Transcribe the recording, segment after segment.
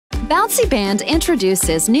Bouncyband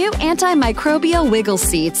introduces new antimicrobial wiggle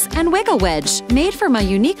seats and wiggle wedge made from a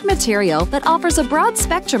unique material that offers a broad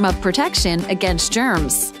spectrum of protection against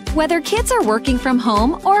germs. Whether kids are working from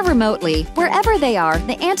home or remotely, wherever they are,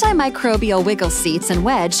 the antimicrobial wiggle seats and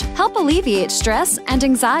wedge help alleviate stress and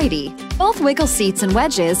anxiety. Both wiggle seats and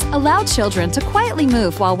wedges allow children to quietly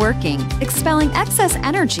move while working, expelling excess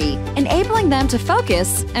energy, enabling them to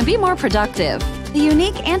focus and be more productive. The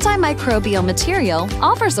unique antimicrobial material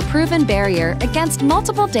offers a proven barrier against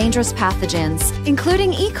multiple dangerous pathogens,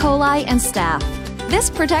 including E. coli and staph. This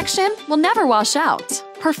protection will never wash out.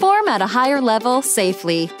 Perform at a higher level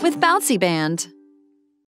safely with Bouncyband.